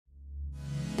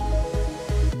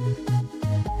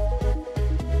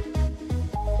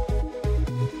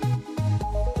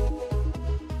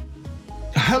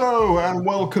Hello and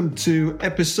welcome to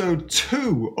episode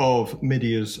 2 of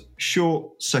Media's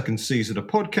short second season of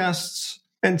podcasts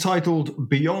entitled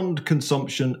Beyond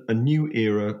Consumption, a New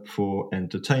Era for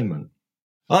Entertainment.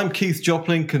 I'm Keith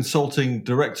Jopling, Consulting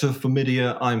Director for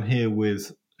Media. I'm here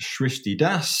with Shrishti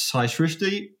Das. Hi,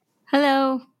 Shrishti.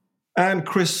 Hello. And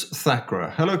Chris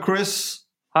Thakra. Hello, Chris.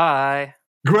 Hi.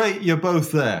 Great, you're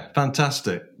both there.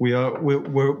 Fantastic.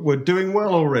 We're doing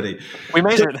well already. We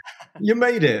made it. You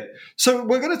made it. So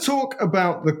we're going to talk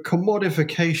about the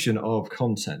commodification of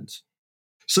content.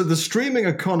 So the streaming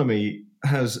economy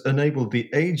has enabled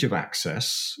the age of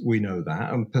access, we know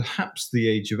that, and perhaps the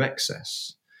age of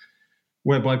excess,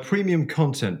 whereby premium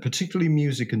content, particularly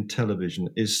music and television,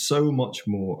 is so much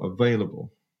more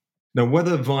available. Now,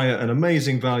 whether via an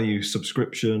amazing value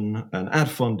subscription, an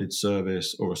ad-funded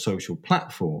service, or a social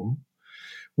platform,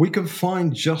 we can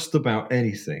find just about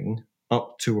anything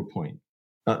up to a point.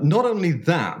 Not only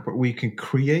that, but we can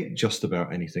create just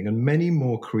about anything, and many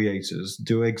more creators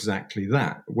do exactly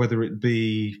that, whether it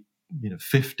be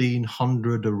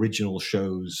 1,500 original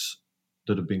shows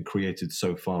that have been created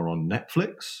so far on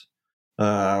Netflix,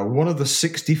 one of the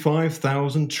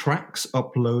 65,000 tracks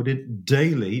uploaded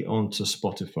daily onto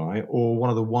Spotify, or one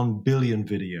of the 1 billion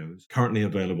videos currently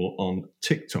available on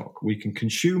TikTok. We can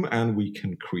consume and we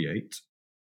can create.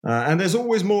 And there's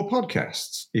always more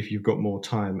podcasts if you've got more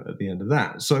time at the end of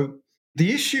that. So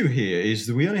the issue here is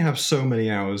that we only have so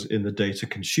many hours in the day to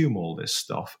consume all this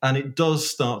stuff. And it does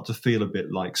start to feel a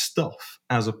bit like stuff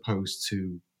as opposed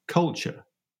to culture.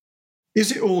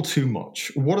 Is it all too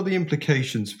much? What are the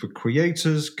implications for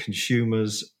creators,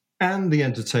 consumers, and the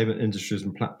entertainment industries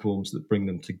and platforms that bring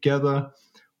them together?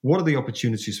 What are the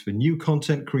opportunities for new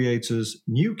content creators,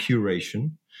 new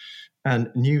curation, and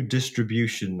new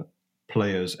distribution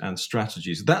players and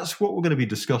strategies? That's what we're going to be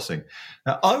discussing.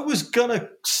 Now, I was going to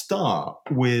start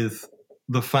with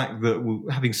the fact that,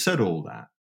 having said all that,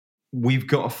 we've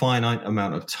got a finite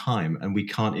amount of time and we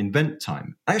can't invent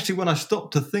time. Actually, when I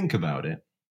stopped to think about it,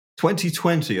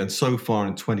 2020 and so far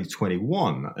in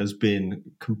 2021 has been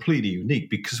completely unique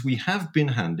because we have been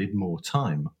handed more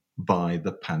time by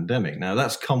the pandemic. Now,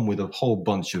 that's come with a whole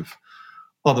bunch of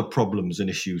other problems and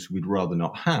issues we'd rather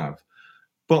not have.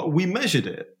 But we measured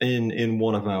it in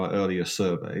one of our earlier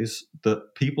surveys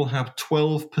that people have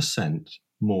 12%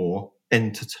 more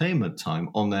entertainment time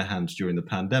on their hands during the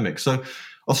pandemic. So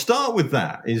I'll start with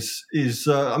that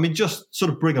just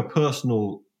sort of bring a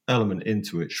personal element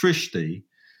into it. Shrishti,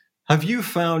 have you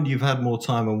found you've had more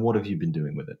time and what have you been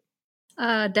doing with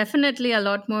it? Definitely a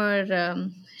lot more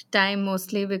time,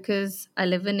 mostly because I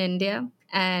live in India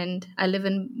and I live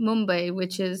in Mumbai,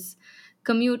 which is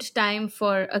commute time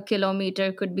for a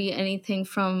kilometer could be anything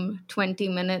from 20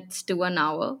 minutes to an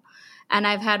hour. And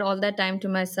I've had all that time to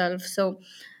myself. So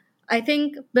I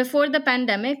think before the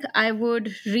pandemic, I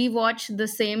would rewatch the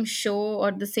same show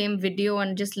or the same video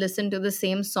and just listen to the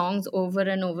same songs over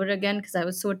and over again because I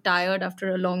was so tired after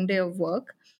a long day of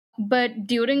work. But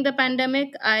during the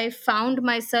pandemic, I found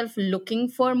myself looking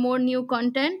for more new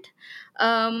content.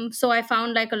 So I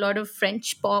found like a lot of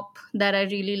French pop that I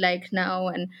really like now.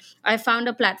 And I found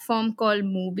a platform called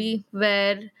Mubi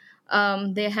where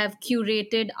they have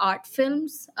curated art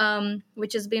films,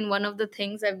 which has been one of the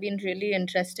things I've been really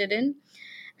interested in.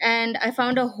 And I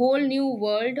found a whole new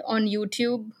world on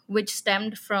YouTube, which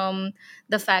stemmed from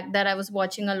the fact that I was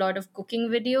watching a lot of cooking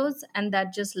videos, and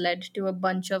that just led to a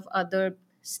bunch of other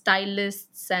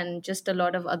stylists and just a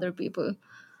lot of other people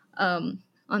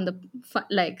on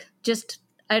the just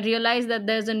I realized that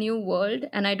there's a new world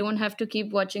and I don't have to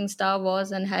keep watching Star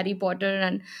Wars and Harry Potter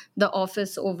and The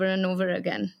Office over and over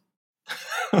again.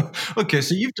 Okay,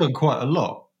 so you've done quite a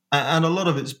lot, and a lot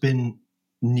of it's been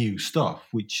new stuff,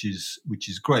 which is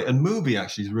great. And Mubi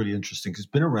actually is really interesting because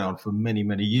it's been around for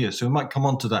many years. So we might come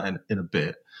on to that in a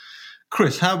bit.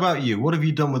 Chris, how about you? What have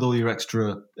you done with all your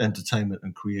extra entertainment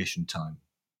and creation time?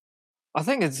 I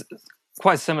think it's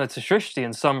quite similar to Shrishti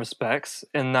in some respects,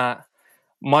 in that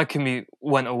my commute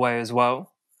went away as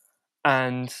well.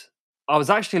 And I was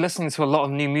actually listening to a lot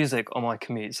of new music on my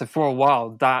commute. So for a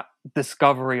while, that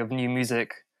discovery of new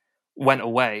music went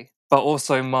away. But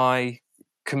also my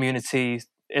community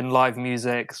in live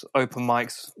music, open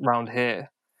mics around here,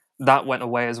 that went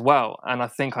away as well. And I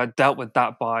think I dealt with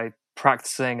that by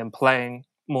practicing and playing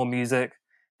more music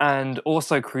and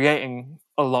also creating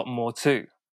a lot more too.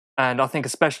 And I think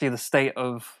especially the state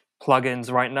of plugins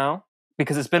right now,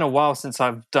 because it's been a while since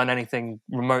I've done anything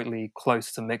remotely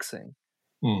close to mixing.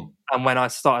 And when I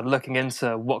started looking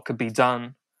into what could be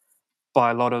done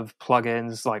by a lot of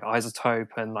plugins like Isotope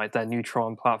and like their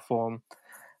Neutron platform,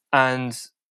 and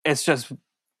it's just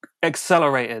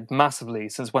accelerated massively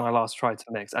since when I last tried to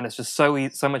mix, and it's just so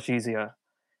much easier,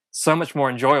 so much more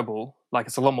enjoyable. Like,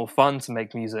 it's a lot more fun to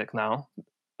make music now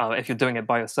if you're doing it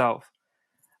by yourself.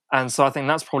 And so I think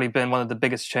that's probably been one of the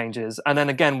biggest changes. And then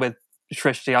again with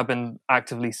Shrishti, I've been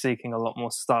actively seeking a lot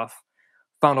more stuff,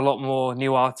 found a lot more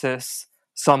new artists,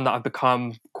 some that I've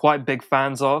become quite big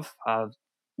fans of.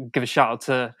 Give a shout out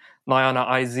to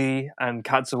Nyana IZ and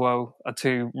Katsuo, are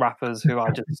two rappers who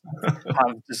I just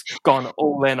have just gone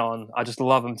all in on. I just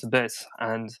love them to bits.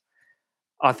 And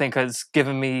I think it's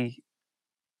given me,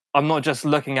 I'm not just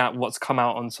looking at what's come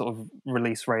out on sort of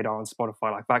release radar on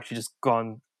Spotify. Like, I've actually just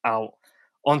gone out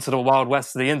onto the wild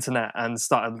west of the internet and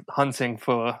started hunting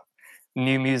for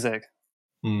new music.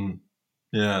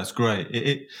 Yeah, it's great.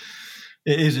 It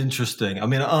is interesting. I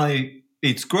mean,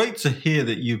 it's great to hear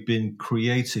that you've been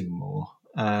creating more.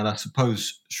 And I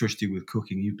suppose, Shrishti, with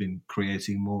cooking, you've been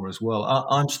creating more as well.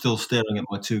 I'm still staring at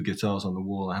my two guitars on the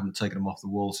wall. I haven't taken them off the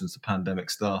wall since the pandemic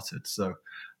started. So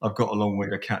I've got a long way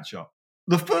to catch up.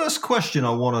 The first question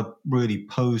I want to really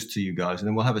pose to you guys, and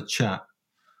then we'll have a chat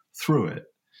through it,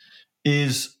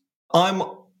 is I'm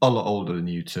a lot older than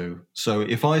you two. So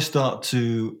if I start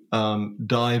to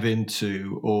dive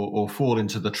into or fall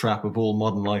into the trap of all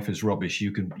modern life is rubbish,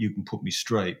 you can put me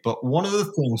straight. But one of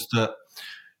the things that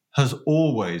has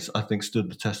always, I think,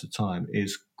 stood the test of time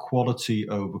is quality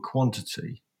over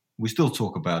quantity. We still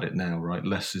talk about it now, right?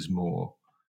 Less is more.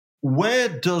 Where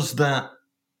does that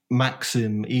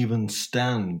maxim even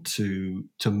stand to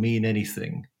mean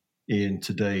anything in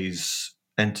today's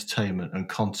entertainment and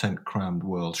content crammed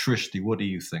world? Shrishti, what do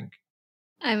you think?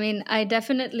 I mean, I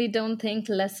definitely don't think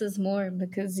less is more,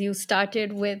 because you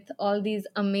started with all these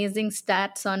amazing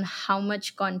stats on how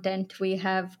much content we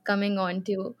have coming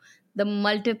onto the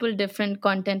multiple different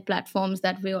content platforms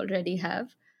that we already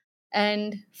have.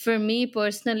 And for me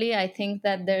personally, I think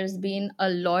that there's been a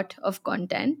lot of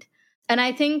content. And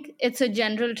I think it's a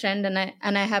general trend. And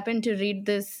I happened to read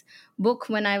this book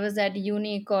when I was at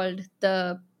uni called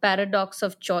The Paradox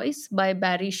of Choice by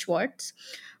Barry Schwartz,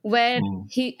 where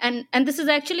he and this is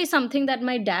actually something that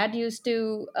my dad used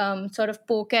to sort of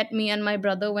poke at me and my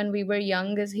brother when we were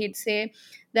young, is he'd say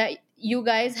that you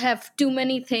guys have too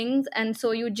many things, and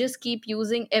so you just keep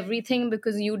using everything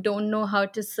because you don't know how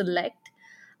to select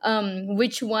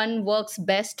which one works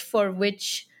best for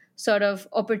which sort of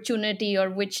opportunity or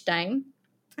which time.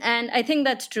 And I think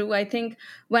that's true. I think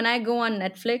when I go on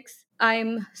Netflix,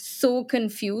 I'm so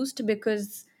confused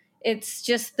because it's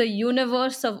just the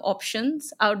universe of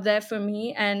options out there for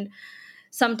me. And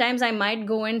sometimes I might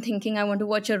go in thinking I want to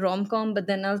watch a rom com, but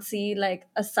then I'll see like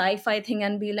a sci fi thing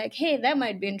and be like, hey, that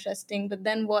might be interesting. But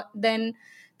then what? Then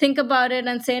think about it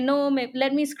and say, no,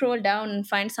 let me scroll down and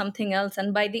find something else.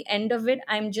 And by the end of it,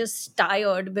 I'm just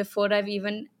tired before I've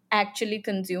even actually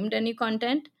consumed any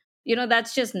content. You know,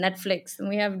 that's just Netflix. And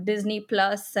we have Disney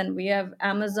Plus and we have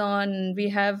Amazon and we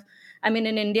have, I mean,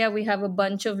 in India, we have a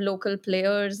bunch of local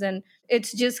players. And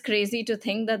it's just crazy to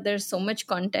think that there's so much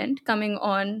content coming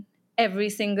on every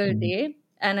single day.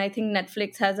 And I think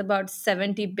Netflix has about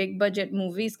 70 big budget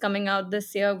movies coming out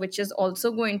this year, which is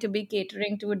also going to be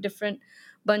catering to a different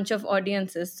bunch of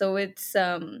audiences. So it's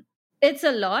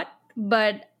a lot,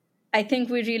 but I think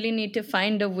we really need to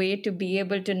find a way to be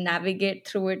able to navigate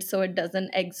through it so it doesn't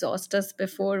exhaust us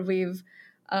before we've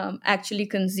actually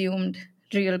consumed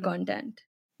real content.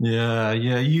 Yeah,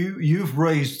 you've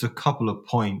raised a couple of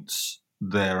points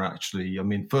there, actually. I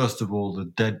mean, first of all, the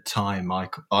dead time, I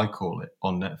call it,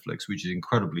 on Netflix, which is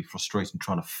incredibly frustrating,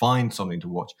 trying to find something to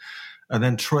watch, and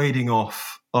then trading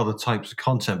off other types of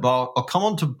content. But I'll come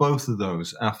on to both of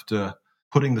those after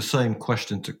putting the same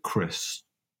question to Chris.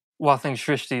 Well, I think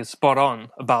Shrishti is spot on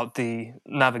about the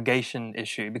navigation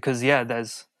issue, because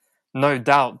there's no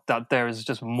doubt that there is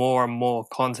just more and more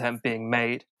content being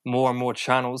made, more and more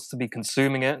channels to be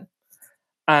consuming it.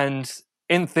 And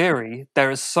in theory,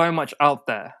 there is so much out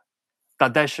there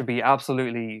that there should be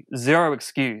absolutely zero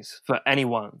excuse for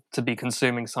anyone to be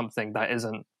consuming something that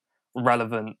isn't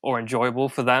relevant or enjoyable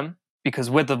for them.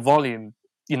 Because with the volume,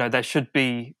 there should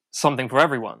be something for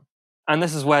everyone. And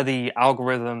this is where the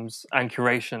algorithms and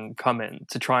curation come in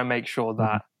to try and make sure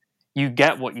that you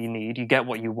get what you need, you get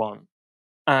what you want.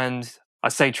 And I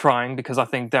say trying because I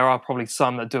think there are probably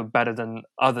some that do it better than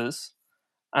others.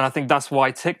 And I think that's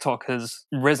why TikTok has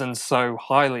risen so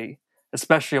highly,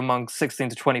 especially among 16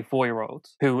 to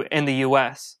 24-year-olds who in the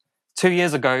US, 2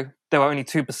 years ago, there were only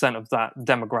 2% of that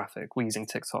demographic were using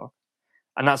TikTok.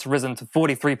 And that's risen to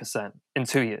 43% in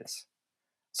 2 years.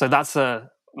 So that's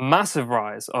a massive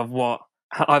rise of what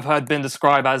I've heard been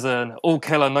described as an all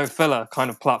killer, no filler kind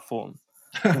of platform,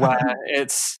 where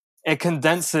it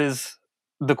condenses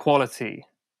the quality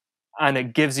and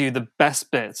it gives you the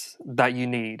best bits that you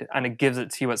need, and it gives it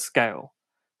to you at scale.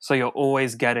 So you're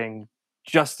always getting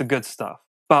just the good stuff.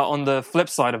 But on the flip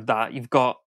side of that, you've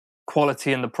got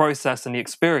quality in the process and the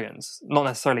experience, not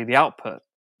necessarily the output.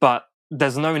 But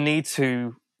there's no need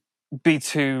to be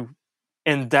too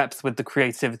in depth with the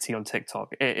creativity on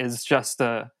TikTok. It is just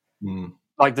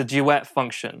like the duet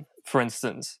function, for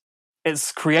instance.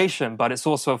 It's creation, but it's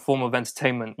also a form of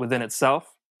entertainment within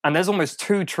itself. And there's almost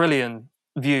 2 trillion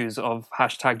views of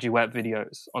hashtag duet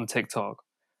videos on TikTok,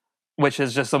 which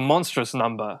is just a monstrous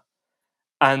number.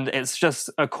 And it's just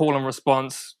a call and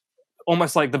response,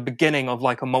 almost like the beginning of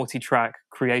like a multi-track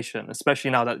creation,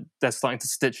 especially now that they're starting to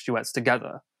stitch duets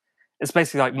together. It's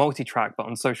basically like multi-track, but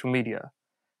on social media.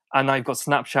 And now you've got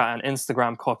Snapchat and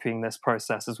Instagram copying this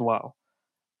process as well.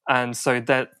 And so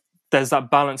there's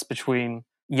that balance between,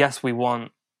 yes, we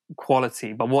want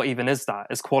quality, but what even is that?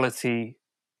 Is quality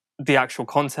the actual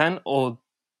content or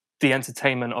the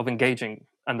entertainment of engaging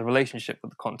and the relationship with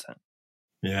the content?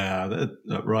 Yeah,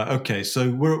 right. Okay,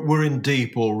 so we're in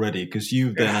deep already, because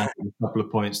you've then added a couple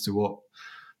of points to what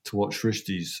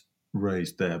Shrishti's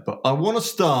raised there. But I want to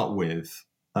start with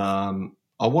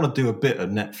I want to do a bit of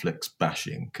Netflix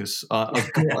bashing, because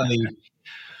I've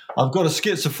got a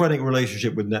schizophrenic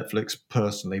relationship with Netflix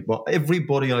personally. But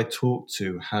everybody I talk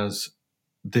to has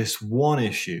this one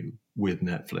issue with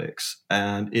Netflix,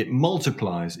 and it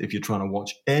multiplies if you're trying to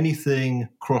watch anything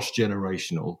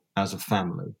cross-generational as a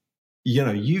family.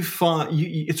 You find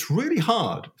it's really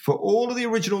hard for all of the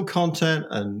original content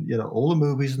and all the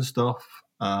movies and stuff.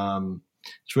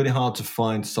 It's really hard to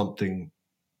find something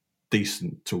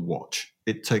decent to watch.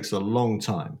 It takes a long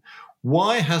time.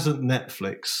 Why hasn't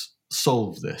Netflix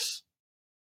solved this?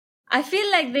 I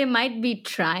feel like they might be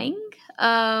trying,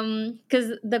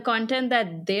 because the content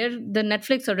that the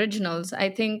Netflix originals, I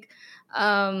think,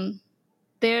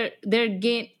 they're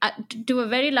game to a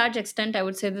very large extent. I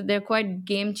would say that they're quite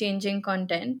game changing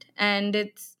content, and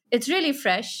it's really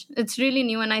fresh, it's really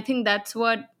new, and I think that's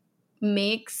what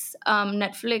makes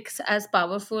Netflix as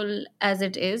powerful as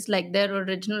it is, like their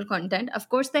original content. Of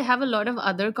course, they have a lot of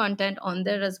other content on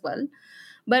there as well,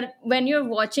 but when you're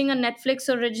watching a Netflix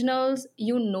originals,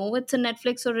 it's a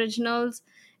Netflix originals.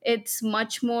 It's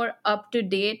much more up to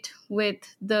date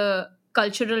with the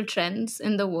cultural trends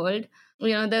in the world.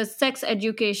 The sex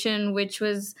education, which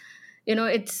was,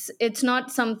 it's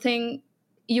not something,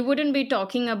 you wouldn't be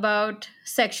talking about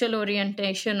sexual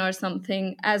orientation or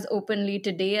something as openly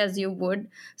today as you would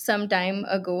some time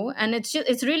ago, and it's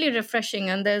really refreshing.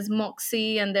 And there's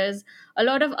Moxie, and there's a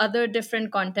lot of other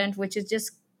different content which is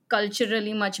just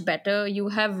culturally much better. You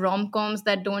have rom-coms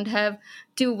that don't have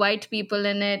 2 white people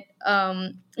in it.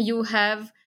 You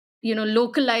have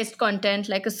localized content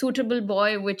like A Suitable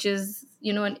Boy, which is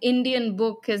an Indian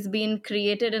book, has been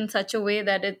created in such a way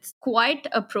that it's quite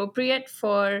appropriate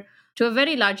for, to a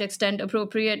very large extent,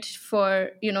 appropriate for,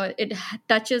 it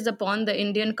touches upon the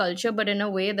Indian culture, but in a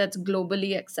way that's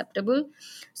globally acceptable.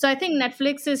 So I think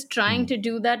Netflix is trying to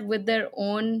do that with their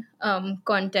own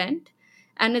content.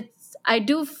 And I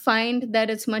do find that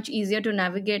it's much easier to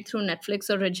navigate through Netflix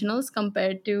originals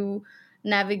compared to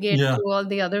navigate Yeah, through all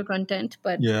the other content.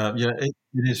 But yeah, it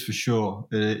is for sure.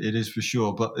 It is for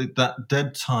sure. But that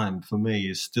dead time for me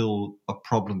is still a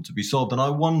problem to be solved. And I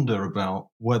wonder about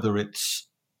whether it's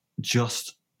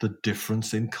just the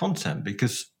difference in content,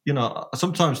 because I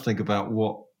sometimes think about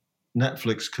what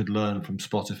Netflix could learn from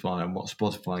Spotify and what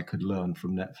Spotify could learn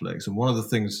from Netflix. And one of the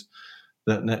things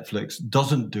that Netflix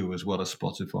doesn't do as well as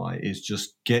Spotify is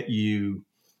just get you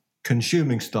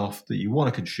consuming stuff that you want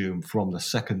to consume from the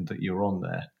second that you're on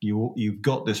there. You've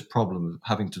got this problem of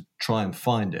having to try and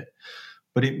find it.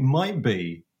 But it might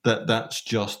be that that's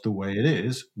just the way it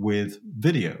is with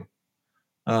video,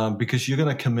 because you're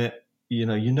going to commit, you're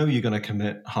going to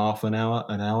commit half an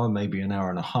hour, maybe an hour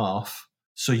and a half.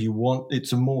 So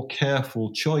it's a more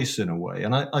careful choice in a way.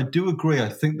 And I do agree. I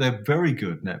think they're very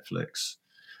good, Netflix,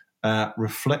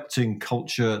 reflecting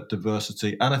culture,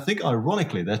 diversity. And I think,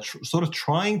 ironically, they're sort of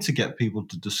trying to get people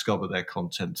to discover their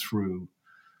content through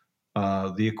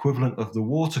the equivalent of the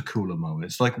water cooler moment.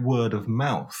 It's like word of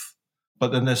mouth.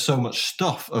 But then there's so much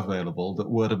stuff available that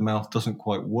word of mouth doesn't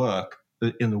quite work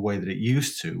in the way that it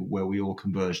used to, where we all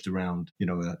converged around,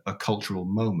 a cultural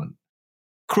moment.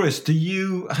 Chris, do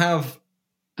you have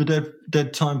the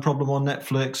dead time problem on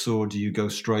Netflix, or do you go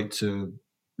straight to?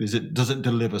 Does it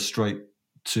deliver straight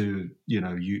to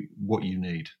what you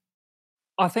need?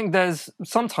 I think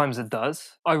sometimes it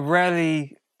does. I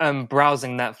rarely am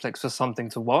browsing Netflix for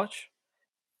something to watch.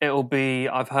 It'll be,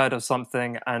 I've heard of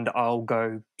something and I'll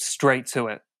go straight to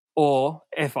it. Or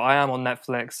if I am on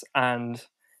Netflix and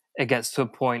it gets to a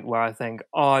point where I think,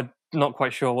 oh, not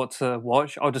quite sure what to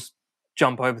watch, I'll just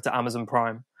jump over to Amazon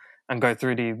Prime and go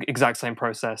through the exact same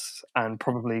process and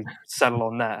probably settle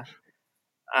on there.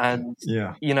 And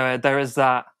Yeah. there is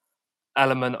that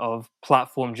element of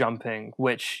platform jumping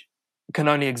which can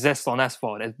only exist on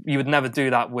SVOD. You would never do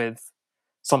that with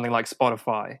something like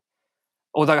Spotify.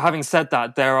 Although having said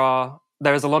that,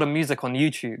 there is a lot of music on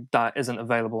YouTube that isn't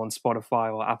available on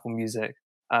Spotify or Apple Music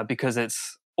because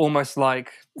it's almost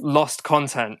like lost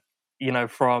content,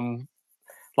 from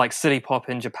like city pop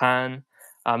in Japan.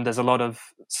 There's a lot of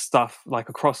stuff like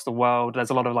across the world. There's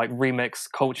a lot of like remix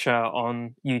culture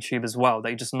on YouTube as well that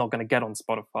you're just not going to get on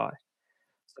Spotify.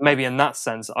 So maybe in that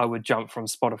sense, I would jump from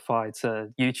Spotify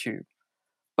to YouTube.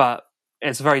 But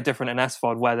it's very different in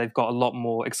SVOD where they've got a lot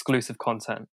more exclusive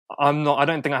content. I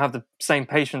don't think I have the same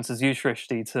patience as you,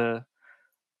 Shrishti, to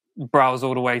browse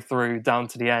all the way through down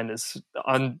to the end.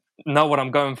 I know what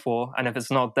I'm going for, and if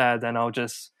it's not there, then I'll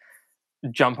just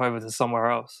jump over to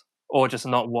somewhere else or just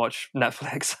not watch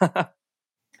Netflix. I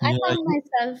Yeah. found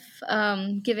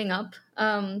myself giving up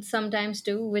sometimes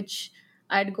too, which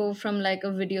I'd go from like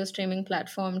a video streaming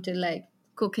platform to like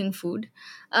cooking food.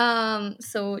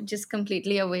 So just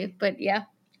completely away. But yeah,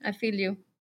 I feel you.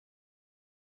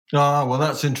 Ah, well,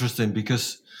 that's interesting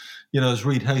because, as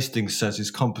Reed Hastings says,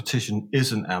 his competition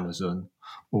isn't Amazon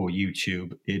or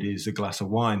YouTube; it is a glass of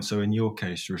wine. So, in your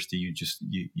case, Rishti,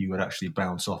 you would actually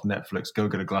bounce off Netflix, go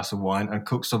get a glass of wine, and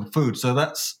cook some food. So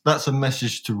that's a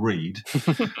message to Reed.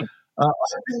 I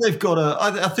think they've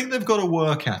got to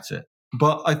work at it.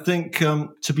 But I think,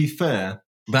 to be fair,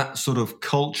 that sort of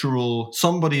cultural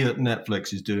somebody at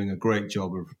Netflix is doing a great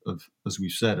job of, as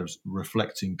we've said, of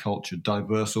reflecting culture,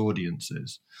 diverse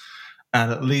audiences,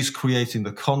 and at least creating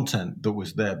the content that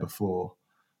was there before,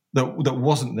 that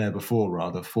wasn't there before,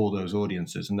 rather, for those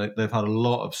audiences. And they've had a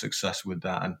lot of success with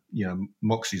that. And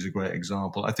Moxie's a great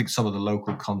example. I think some of the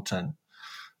local content,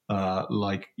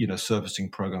 like surfacing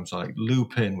programs like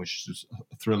Lupin, which is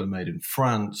a thriller made in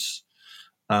France.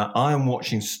 I am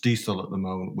watching Diesel at the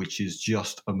moment, which is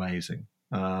just amazing.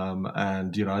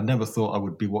 And I never thought I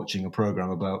would be watching a program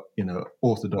about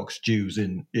Orthodox Jews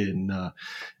in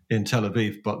Tel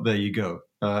Aviv, but there you go.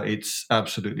 It's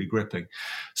absolutely gripping.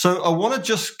 So I want to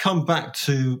just come back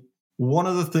to one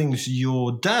of the things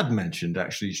your dad mentioned,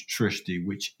 actually, Trishti,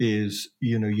 which is,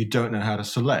 you don't know how to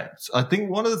select. I think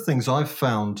one of the things I've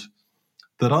found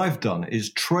that I've done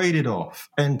is traded off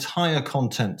entire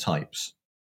content types.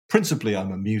 Principally,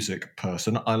 I'm a music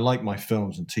person. I like my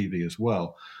films and TV as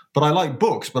well, but I like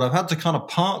books, but I've had to kind of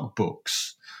park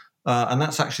books. And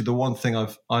that's actually the one thing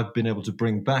I've been able to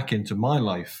bring back into my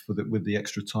life with the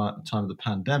extra time of the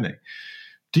pandemic.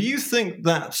 Do you think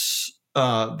that's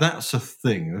a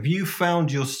thing? Have you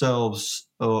found yourselves,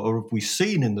 or have we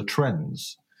seen in the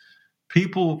trends,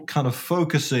 people kind of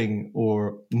focusing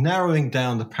or narrowing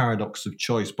down the paradox of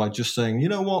choice by just saying, you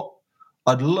know what,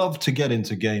 I'd love to get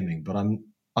into gaming, but I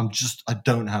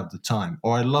don't have the time,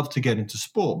 or I love to get into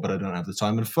sport, but I don't have the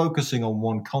time, and focusing on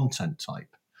one content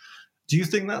type. Do you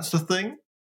think that's the thing?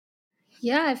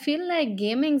 Yeah, I feel like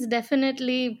gaming's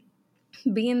definitely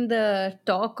been the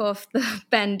talk of the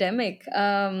pandemic.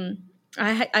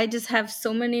 I just have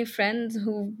so many friends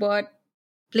who bought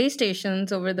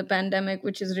PlayStations over the pandemic,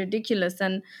 which is ridiculous,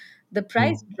 and the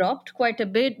price Mm. dropped quite a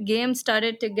bit. Games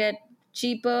started to get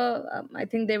cheaper. I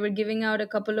think they were giving out a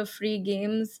couple of free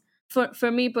games.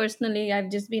 For me personally, I've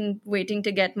just been waiting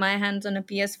to get my hands on a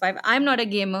PS5. I'm not a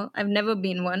gamer. I've never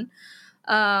been one.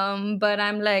 But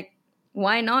I'm like,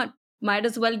 why not? Might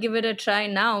as well give it a try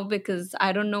now because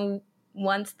I don't know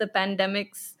once the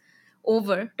pandemic's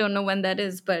over. Don't know when that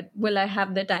is, but will I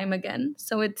have the time again?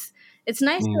 So it's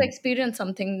nice to Mm. experience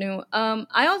something new.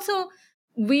 I also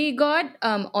we got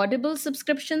Audible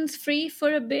subscriptions free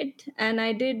for a bit, and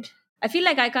I feel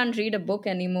like I can't read a book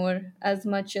anymore as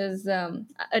much as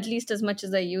at least as much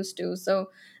as I used to.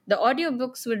 So the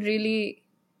audiobooks were really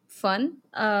fun.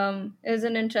 It was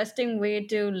an interesting way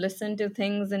to listen to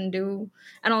things and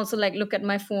also like look at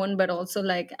my phone, but also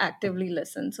like actively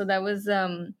listen. So that was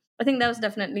I think that was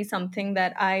definitely something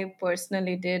that I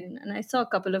personally did, and I saw a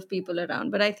couple of people around.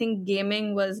 But I think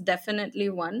gaming was definitely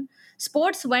one.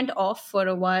 Sports went off for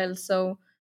a while, so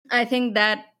I think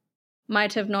that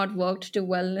might have not worked too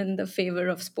well in the favor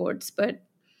of sports. But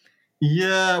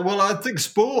Yeah, well, I think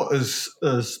sport has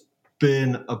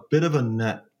been a bit of a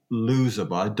net loser,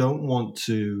 but I don't want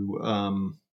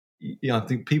to. I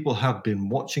think people have been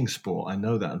watching sport. I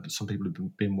know that, and some people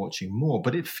have been watching more.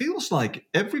 But it feels like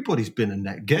everybody's been a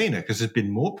net gainer because there's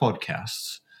been more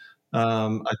podcasts.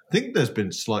 I think there's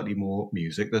been slightly more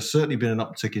music. There's certainly been an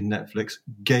uptick in Netflix,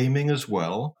 gaming as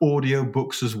well, audio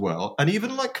books as well, and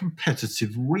even like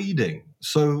competitive reading.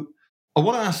 So I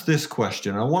want to ask this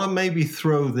question. I want to maybe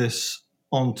throw this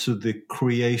onto the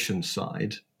creation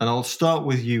side, and I'll start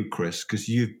with you, Chris, because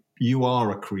you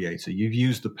are a creator. You've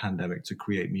used the pandemic to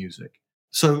create music.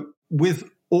 So with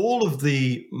all of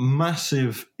the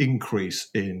massive increase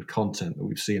in content that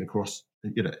we've seen across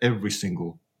every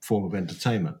single form of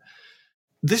entertainment,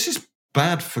 this is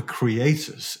bad for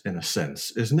creators in a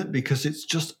sense, isn't it? Because it's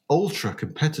just ultra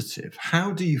competitive.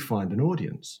 How do you find an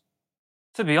audience?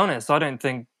 To be honest, I don't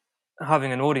think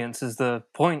having an audience is the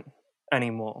point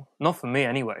anymore. Not for me,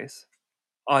 anyways.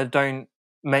 I don't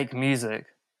make music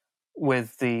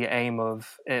with the aim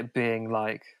of it being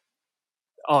like,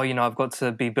 oh, I've got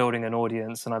to be building an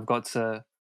audience and I've got to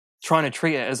trying to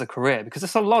treat it as a career, because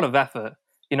it's a lot of effort.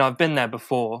 I've been there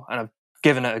before and I've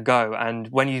given it a go. And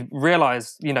when you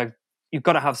realize, you've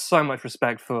got to have so much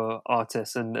respect for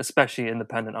artists, and especially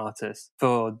independent artists,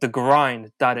 for the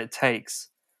grind that it takes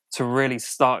to really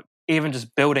start even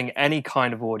just building any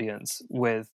kind of audience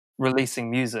with releasing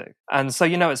music. And so,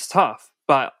 it's tough,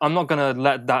 but I'm not going to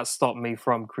let that stop me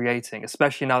from creating,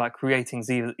 especially now that creating's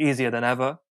easier than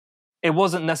ever. It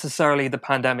wasn't necessarily the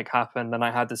pandemic happened and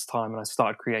I had this time and I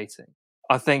started creating.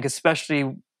 I think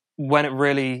especially when it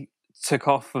really took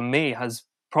off for me has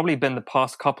probably been the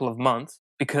past couple of months,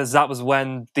 because that was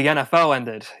when the NFL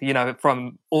ended,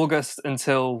 from August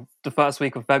until the first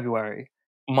week of February.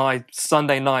 My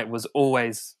Sunday night was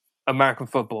always American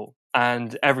football,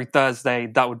 and every Thursday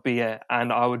that would be it.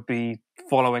 And I would be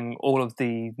following all of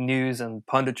the news and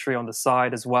punditry on the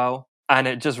side as well. And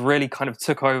it just really kind of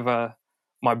took over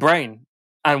my brain.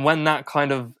 And when that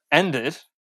kind of ended,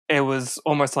 it was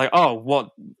almost like, oh,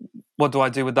 what do I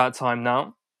do with that time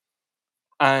now?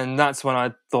 And that's when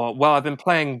I thought, well, I've been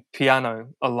playing piano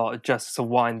a lot just to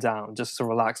wind down, just to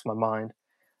relax my mind,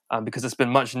 because it's been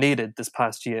much needed this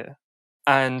past year.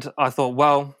 And I thought,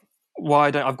 well,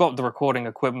 I've got the recording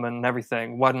equipment and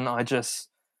everything. Why don't I just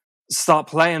start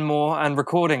playing more and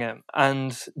recording it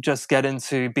and just get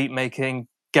into beat making,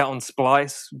 get on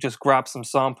Splice, just grab some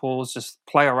samples, just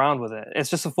play around with it. It's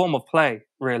just a form of play,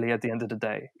 really, at the end of the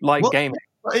day, like gaming.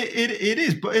 It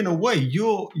is, but in a way,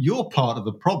 you're part of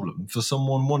the problem for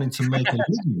someone wanting to make a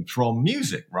living from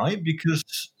music, right? Because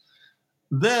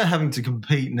they're having to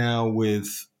compete now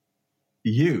with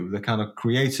you. They're kind of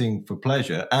creating for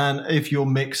pleasure, and if you're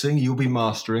mixing, you'll be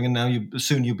mastering, and now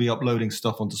soon you'll be uploading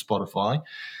stuff onto Spotify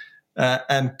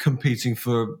and competing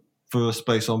for a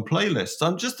space on playlists.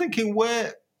 I'm just thinking,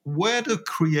 where do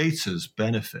creators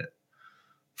benefit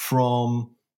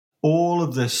from all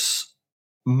of this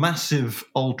massive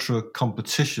ultra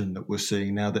competition that we're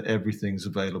seeing now that everything's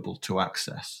available to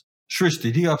access?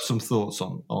 Shrishti, do you have some thoughts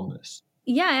on this?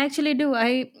 Yeah, I actually do.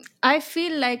 I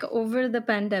feel like over the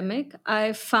pandemic,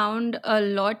 I found a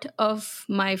lot of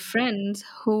my friends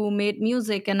who made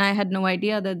music and I had no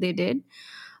idea that they did.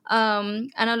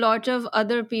 And a lot of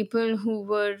other people who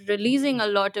were releasing a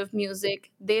lot of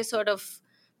music, they sort of,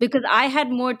 because I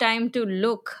had more time to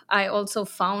look, I also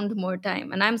found more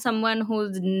time. And I'm someone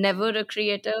who's never a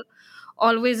creator,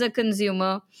 always a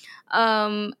consumer.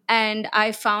 And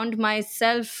I found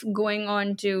myself going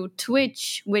on to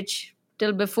Twitch, which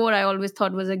till before I always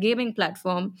thought was a gaming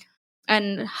platform,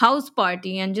 and House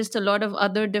Party, and just a lot of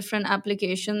other different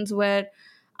applications where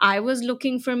I was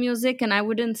looking for music. And I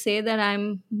wouldn't say that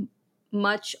I'm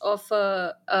much of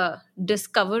a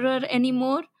discoverer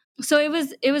anymore. So it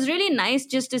was really nice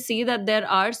just to see that there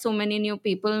are so many new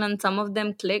people, and some of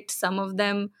them clicked, some of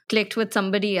them clicked with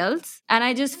somebody else. And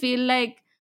I just feel like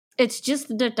it's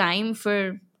just the time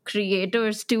for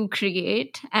creators to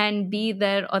create and be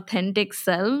their authentic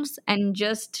selves and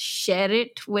just share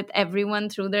it with everyone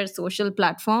through their social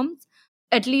platforms,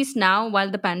 at least now while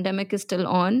the pandemic is still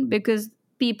on, because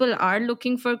people are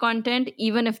looking for content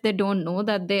even if they don't know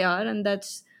that they are. And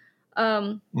that's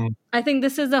I think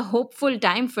this is a hopeful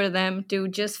time for them to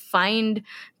just find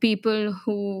people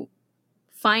who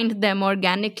find them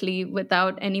organically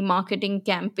without any marketing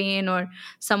campaign or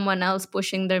someone else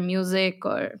pushing their music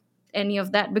or any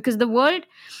of that, because the world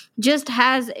just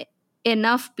has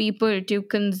enough people to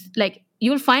like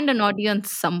you'll find an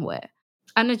audience somewhere,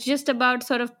 and it's just about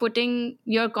sort of putting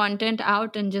your content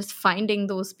out and just finding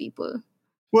those people.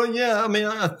 Well, yeah, I mean,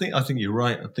 I think you're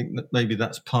right. I think that maybe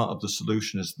that's part of the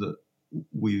solution, is that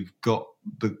we've got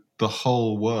the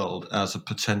whole world as a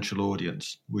potential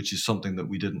audience, which is something that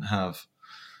we didn't have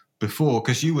before.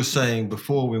 Because you were saying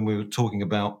before, when we were talking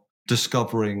about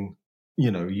discovering,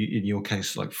 in your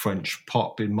case, like French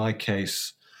pop. In my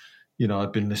case,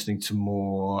 I've been listening to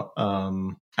more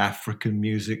African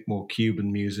music, more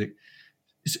Cuban music.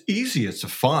 it's easier to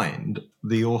find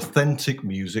the authentic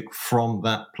music from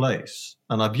that place.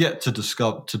 And I've yet to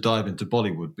dive into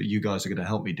Bollywood, but you guys are going to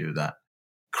help me do that.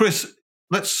 Chris,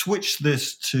 let's switch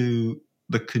this to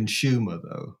the consumer,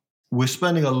 though. We're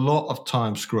spending a lot of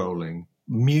time scrolling.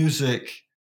 Music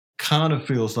kind of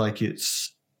feels like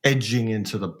it's edging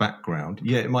into the background.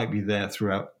 Yeah, it might be there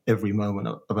throughout every moment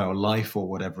of our life or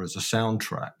whatever as a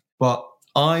soundtrack. But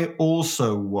I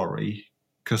also worry,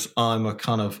 because I'm a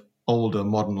kind of older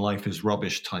modern life is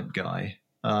rubbish type guy.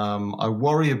 I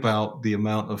worry about the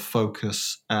amount of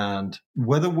focus and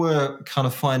whether we're kind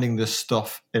of finding this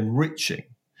stuff enriching.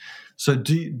 So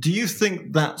do you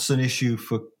think that's an issue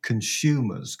for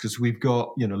consumers? Because we've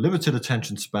got limited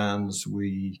attention spans.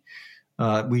 We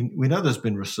know there's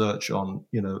been research on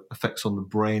effects on the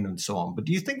brain and so on. But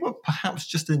do you think we're perhaps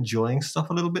just enjoying stuff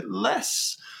a little bit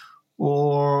less,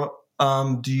 or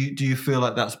do you feel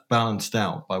like that's balanced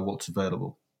out by what's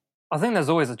available? I think there's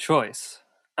always a choice.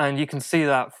 And you can see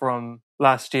that from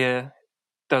last year.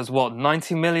 There's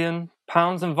 90 million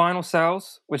pounds in vinyl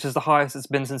sales, which is the highest it's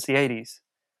been since the 80s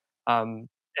in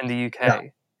the UK. Yeah.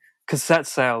 Cassette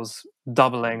sales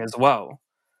doubling as well.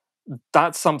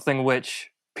 That's something which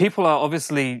people are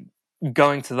obviously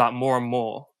going to that more and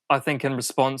more, I think, in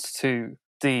response to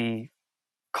the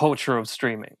culture of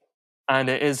streaming. And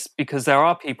it is because there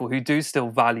are people who do still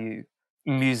value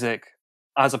music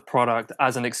as a product,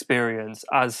 as an experience,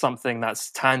 as something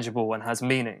that's tangible and has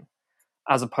meaning,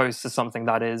 as opposed to something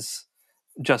that is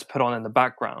just put on in the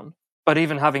background. But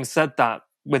even having said that,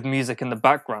 with music in the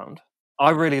background,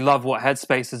 I really love what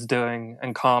Headspace is doing,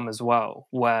 and Calm as well,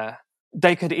 where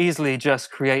they could easily just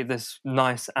create this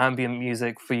nice ambient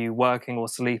music for you working or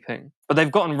sleeping. But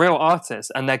they've gotten real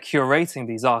artists and they're curating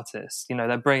these artists.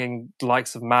 They're bringing the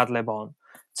likes of Madlib on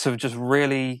to just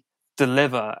really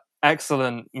deliver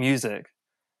excellent music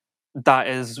that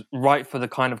is right for the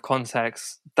kind of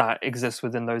context that exists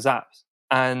within those apps.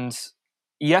 And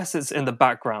yes, it's in the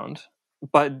background,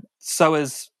 but so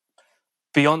is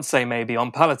Beyonce maybe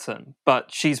on Peloton,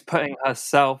 but she's putting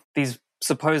herself, these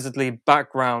supposedly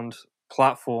background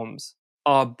platforms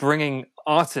are bringing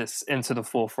artists into the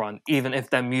forefront, even if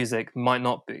their music might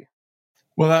not be.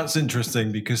 Well, that's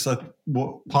interesting because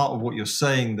part of what you're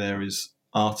saying there is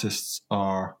artists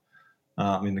are,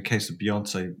 in the case of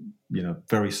Beyonce,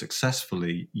 very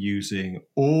successfully using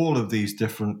all of these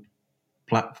different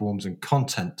platforms and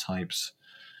content types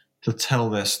to tell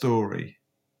their story,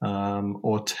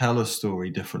 or tell a story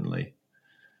differently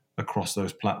across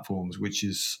those platforms, which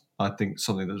is, I think,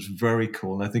 something that's very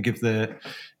cool. And I think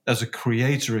as a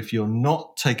creator, if you're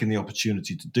not taking the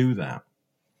opportunity to do that,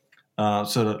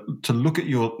 so to look at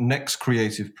your next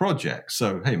creative project.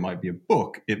 So, hey, it might be a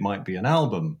book, it might be an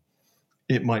album,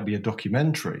 it might be a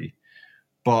documentary,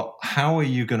 but how are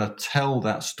you going to tell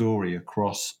that story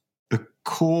across the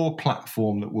core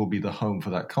platform that will be the home for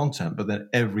that content, but then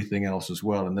everything else as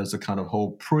well? And there's a kind of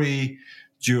whole pre,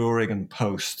 during, and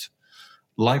post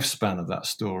lifespan of that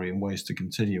story and ways to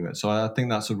continue it. So I think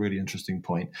that's a really interesting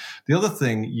point. The other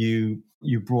thing you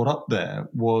brought up there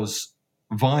was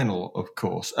vinyl, of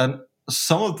course, and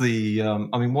some of the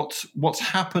what's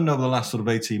happened over the last sort of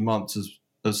 18 months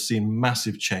has seen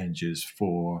massive changes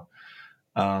for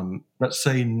let's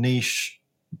say niche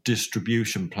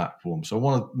distribution platforms. So I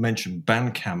want to mention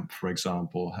Bandcamp, for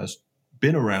example, has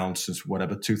been around since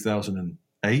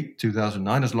 2008,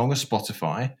 2009, as long as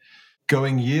Spotify,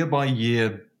 going year by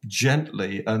year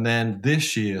gently, and then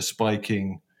this year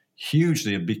spiking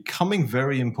hugely and becoming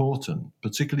very important,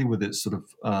 particularly with its sort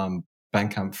of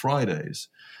Bandcamp Fridays,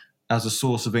 as a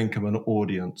source of income and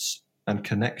audience and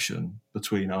connection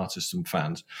between artists and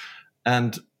fans.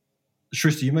 And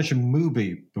Shrishti, you mentioned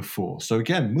Mubi before. So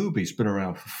again, Mubi's been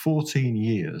around for 14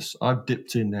 years. I've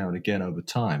dipped in now and again over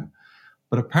time,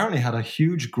 but apparently had a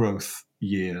huge growth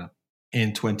year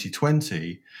in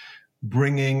 2020,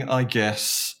 bringing, I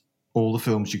guess, all the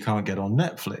films you can't get on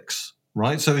Netflix,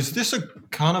 right? So is this a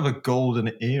kind of a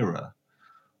golden era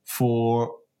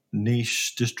for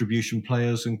niche distribution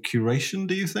players and curation,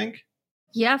 do you think?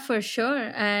 Yeah, for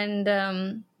sure. And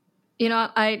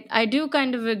I do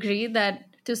kind of agree that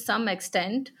to some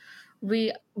extent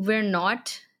we're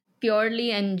not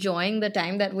purely enjoying the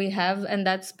time that we have, and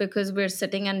that's because we're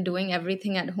sitting and doing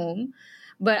everything at home.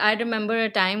 But I remember a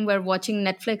time where watching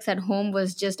Netflix at home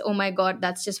was just, oh my god,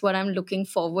 that's just what I'm looking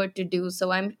forward to do.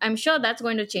 So I'm sure that's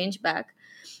going to change back.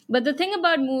 But the thing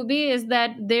about Mubi is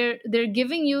that they're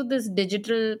giving you this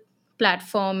digital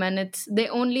platform, and it's they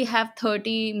only have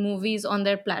 30 movies on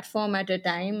their platform at a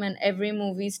time, and every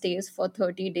movie stays for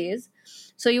 30 days.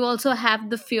 So you also have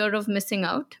the fear of missing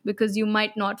out because you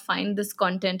might not find this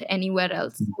content anywhere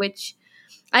else, which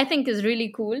I think is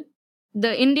really cool.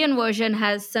 The Indian version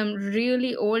has some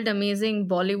really old, amazing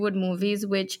Bollywood movies,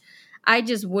 which I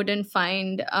just wouldn't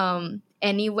find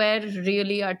anywhere,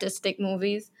 really artistic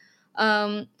movies.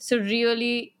 So,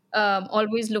 really,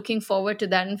 always looking forward to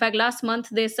that. In fact, last month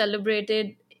they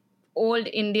celebrated old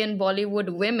Indian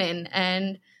Bollywood women,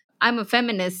 and I'm a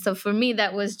feminist. So, for me,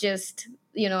 that was just,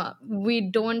 we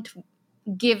don't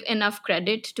give enough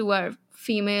credit to our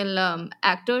female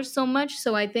actors so much.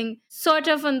 So I think sort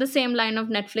of on the same line of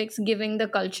Netflix giving the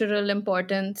cultural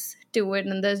importance to it,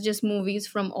 and there's just movies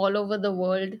from all over the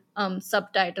world,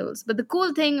 subtitles. But the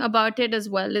cool thing about it as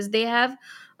well is they have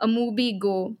a movie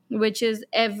go, which is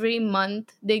every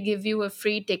month they give you a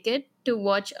free ticket to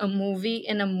watch a movie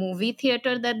in a movie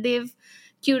theater that they've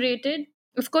curated.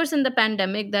 Of course, in the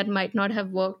pandemic, that might not have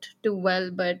worked too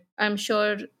well, but I'm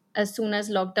sure as soon as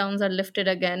lockdowns are lifted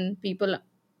again, people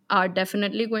are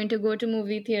definitely going to go to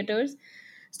movie theaters.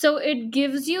 So it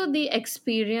gives you the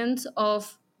experience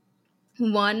of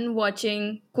one,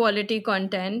 watching quality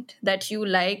content that you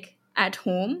like at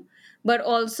home, but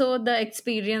also the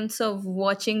experience of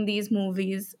watching these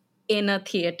movies in a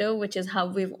theater, which is how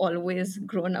we've always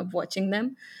grown up watching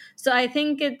them. So I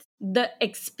think it's the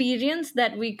experience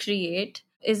that we create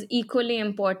is equally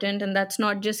important, and that's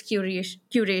not just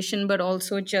curation, but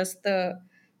also just the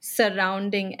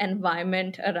surrounding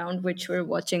environment around which we're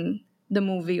watching the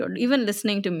movie or even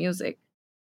listening to music.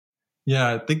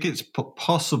 Yeah, I think it's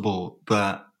possible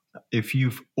that if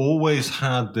you've always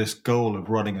had this goal of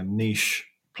running a niche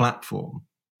platform,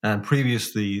 and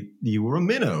previously you were a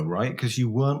minnow, right? Because you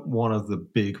weren't one of the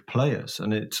big players,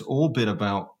 and it's all been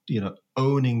about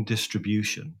owning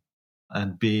distribution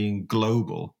and being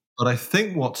global. But I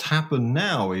think what's happened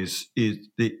now is it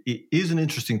is an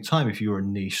interesting time if you're a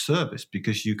niche service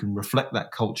because you can reflect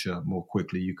that culture more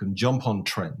quickly. You can jump on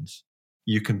trends.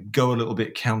 You can go a little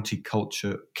bit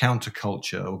counterculture,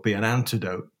 or be an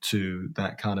antidote to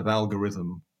that kind of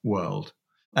algorithm world.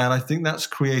 And I think that's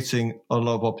creating a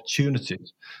lot of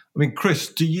opportunities. I mean, Chris,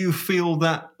 do you feel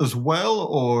that as well,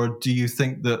 or do you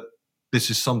think that this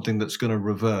is something that's going to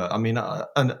revert? I mean,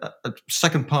 and a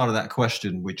second part of that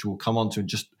question, which we'll come on to, and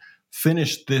just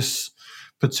finish this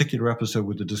particular episode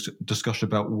with the discussion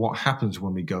about what happens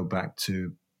when we go back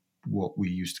to what we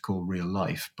used to call real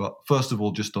life. But first of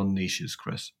all, just on niches,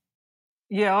 Chris.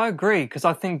 Yeah, I agree because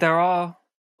I think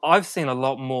I've seen a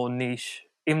lot more niche,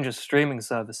 even just streaming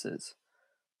services.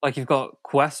 Like you've got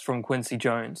Quest from Quincy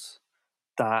Jones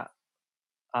that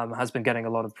has been getting a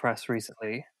lot of press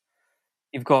recently.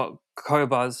 You've got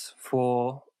Qobuz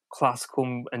for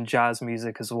classical and jazz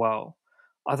music as well.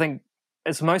 I think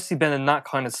it's mostly been in that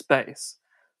kind of space,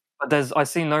 but I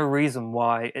see no reason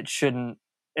why it shouldn't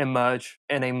emerge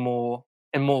in more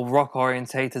rock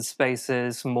orientated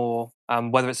spaces, more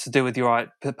whether it's to do with your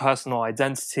personal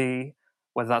identity,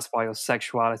 whether that's by your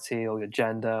sexuality or your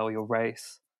gender or your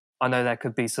race. I know there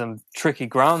could be some tricky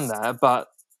ground there, but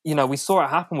we saw it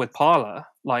happen with Parler,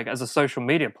 like as a social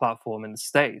media platform in the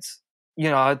States.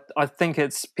 I think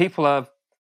it's people are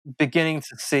beginning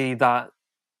to see that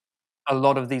a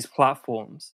lot of these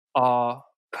platforms are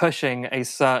pushing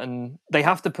they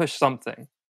have to push something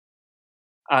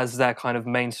as their kind of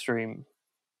mainstream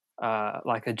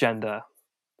like agenda.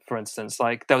 For instance,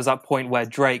 like there was that point where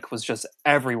Drake was just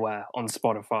everywhere on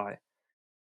Spotify.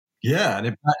 Yeah, and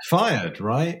it backfired,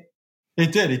 right?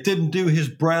 It did. It didn't do his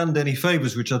brand any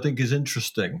favors, which I think is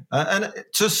interesting. And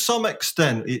to some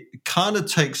extent, it kind of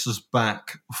takes us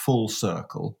back full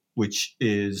circle, which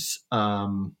is,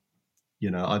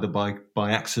 either by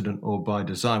accident or by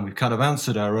design. We've kind of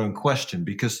answered our own question,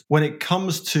 because when it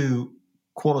comes to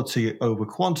quality over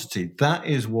quantity, that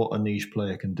is what a niche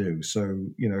player can do. So,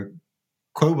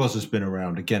 Quobos has been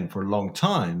around again for a long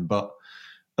time, but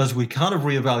as we kind of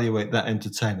reevaluate that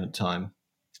entertainment time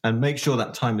and make sure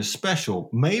that time is special,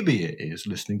 maybe it is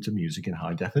listening to music in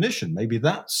high definition. Maybe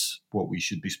that's what we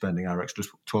should be spending our extra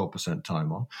 12%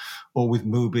 time on. Or with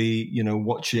Mubi,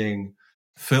 watching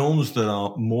films that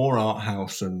are more art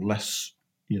house and less,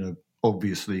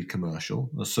 obviously commercial.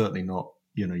 They're certainly not,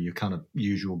 your kind of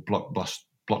usual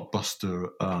blockbuster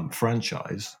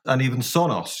franchise. And even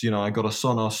Sonos, I got a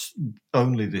Sonos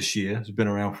only this year. It's been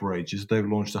around for ages. They've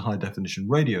launched a high definition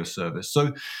radio service.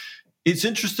 So it's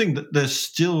interesting that there's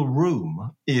still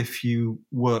room if you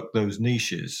work those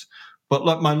niches. But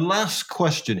like my last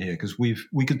question here, because we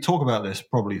could talk about this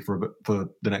probably for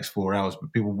the next 4 hours,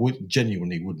 but people would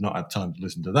not have time to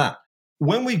listen to that.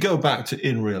 When we go back to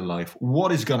in real life,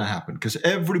 what is going to happen? Because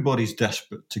everybody's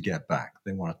desperate to get back.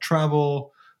 They want to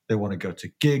travel. They want to go to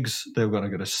gigs. They're going to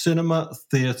go to cinema,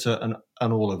 theatre, and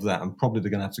all of that. And probably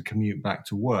they're going to have to commute back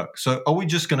to work. So are we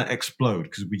just going to explode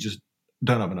because we just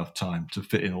don't have enough time to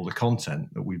fit in all the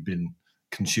content that we've been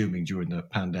consuming during the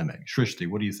pandemic. Shrishti,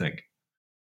 what do you think?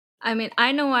 I mean,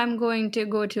 I know I'm going to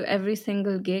go to every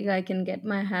single gig I can get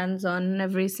my hands on,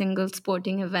 every single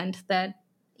sporting event, that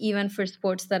even for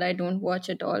sports that I don't watch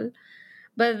at all.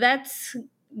 But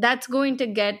that's going to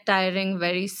get tiring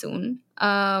very soon.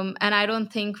 And I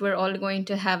don't think we're all going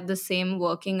to have the same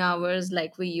working hours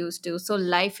like we used to. So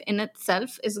life in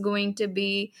itself is going to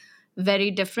be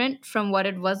very different from what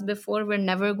it was before. We're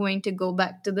never going to go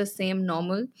back to the same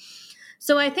normal.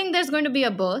 So I think there's going to be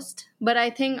a burst, but I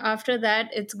think after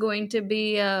that, it's going to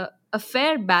be a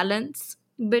fair balance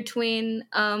between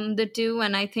the two.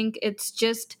 And I think it's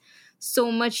just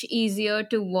so much easier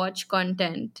to watch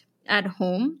content at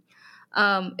home.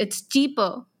 It's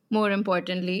cheaper, more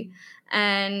importantly,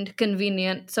 and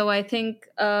convenient. So I think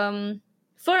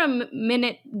for a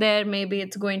minute there, maybe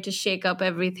it's going to shake up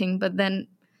everything, but then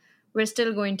we're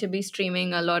still going to be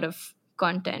streaming a lot of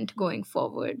content going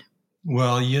forward.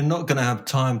 Well, you're not going to have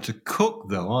time to cook,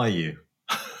 though, are you?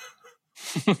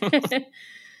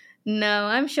 No,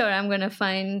 I'm sure I'm going to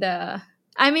find.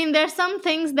 I mean, there's some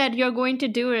things that you're going to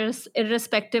do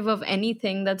irrespective of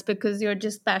anything. That's because you're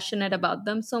just passionate about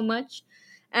them so much.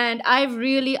 And I've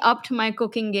really upped my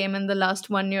cooking game in the last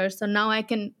 1 year. So now I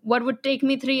can, what would take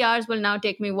me 3 hours will now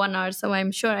take me 1 hour. So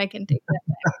I'm sure I can take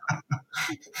that.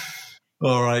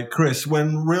 All right, Chris,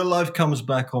 when real life comes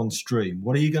back on stream,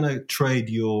 what are you going to trade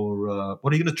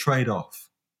what are you going to trade off?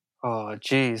 Oh,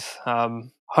 geez.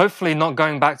 Hopefully not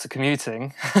going back to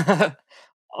commuting.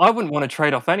 I wouldn't want to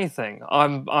trade off anything.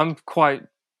 I'm quite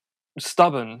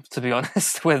stubborn, to be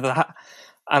honest, with that.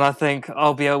 And I think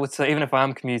I'll be able to, even if I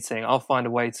am commuting, I'll find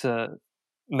a way to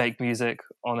make music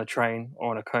on a train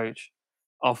or on a coach.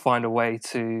 I'll find a way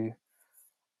to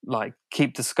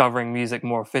keep discovering music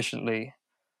more efficiently.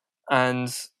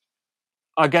 And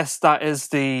I guess that is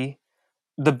the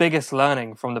biggest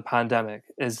learning from the pandemic,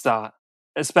 is that,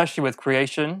 especially with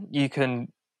creation, you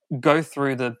can go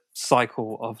through the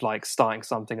cycle of starting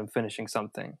something and finishing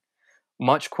something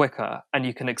much quicker, and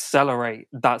you can accelerate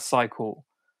that cycle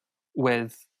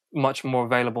with much more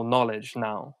available knowledge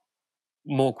now,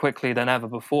 more quickly than ever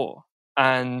before.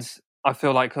 And I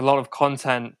feel like a lot of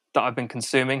content that I've been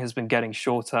consuming has been getting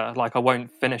shorter. I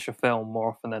won't finish a film more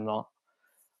often than not,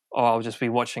 or I'll just be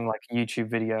watching a YouTube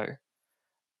video,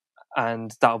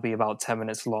 and that'll be about 10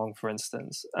 minutes long, for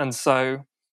instance. And so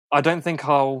I don't think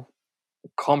I'll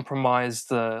compromise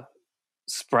the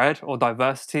spread or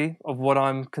diversity of what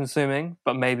I'm consuming,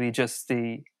 but maybe just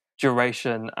the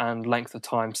duration and length of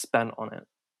time spent on it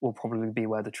will probably be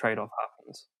where the trade-off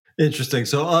happens. Interesting.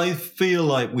 So I feel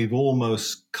like we've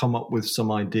almost come up with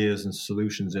some ideas and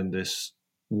solutions in this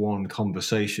one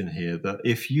conversation here, that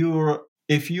if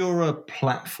you're a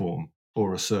platform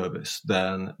or a service,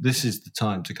 then this is the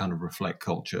time to kind of reflect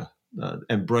culture,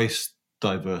 embrace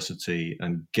diversity,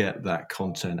 and get that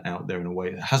content out there in a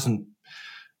way that hasn't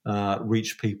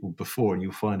reached people before, and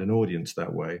you'll find an audience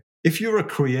that way. If you're a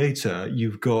creator,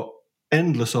 you've got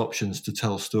endless options to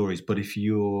tell stories, but if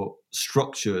you're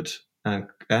structured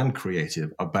and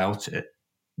creative about it,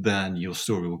 then your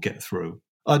story will get through.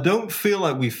 I don't feel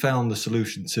like we found the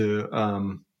solution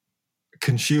to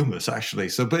consumers, actually.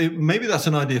 So, but maybe that's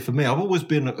an idea for me. I've always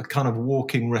been a kind of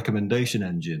walking recommendation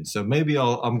engine. So maybe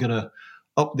I'm going to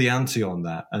up the ante on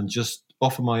that and just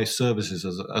offer my services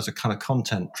as a kind of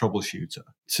content troubleshooter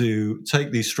to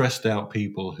take these stressed out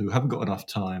people who haven't got enough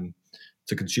time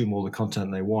to consume all the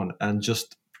content they want and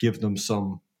just give them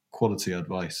some quality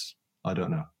advice. I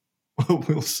don't know.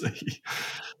 We'll see. It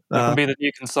can be the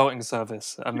new consulting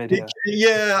service at Media.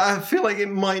 Yeah, I feel like it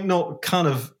might not kind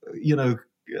of,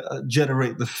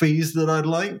 generate the fees that I'd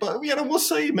like, but we'll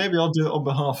see. Maybe I'll do it on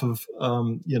behalf of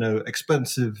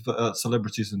expensive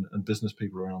celebrities and business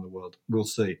people around the world. We'll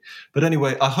see. But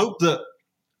anyway, I hope that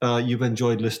you've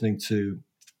enjoyed listening to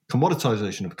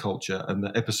Commoditization of Culture, and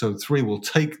that episode 3 will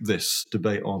take this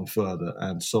debate on further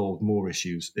and solve more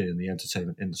issues in the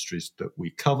entertainment industries that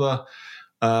we cover.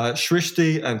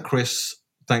 Shrishti and Chris,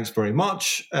 thanks very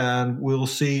much, and we'll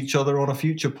see each other on a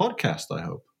future podcast, I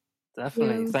hope.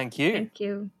 Definitely. Thank you. Thank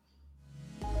you.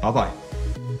 Bye-bye.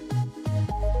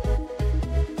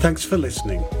 Thanks for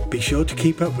listening. Be sure to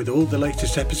keep up with all the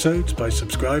latest episodes by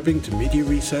subscribing to Media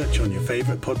Research on your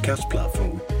favourite podcast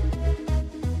platform.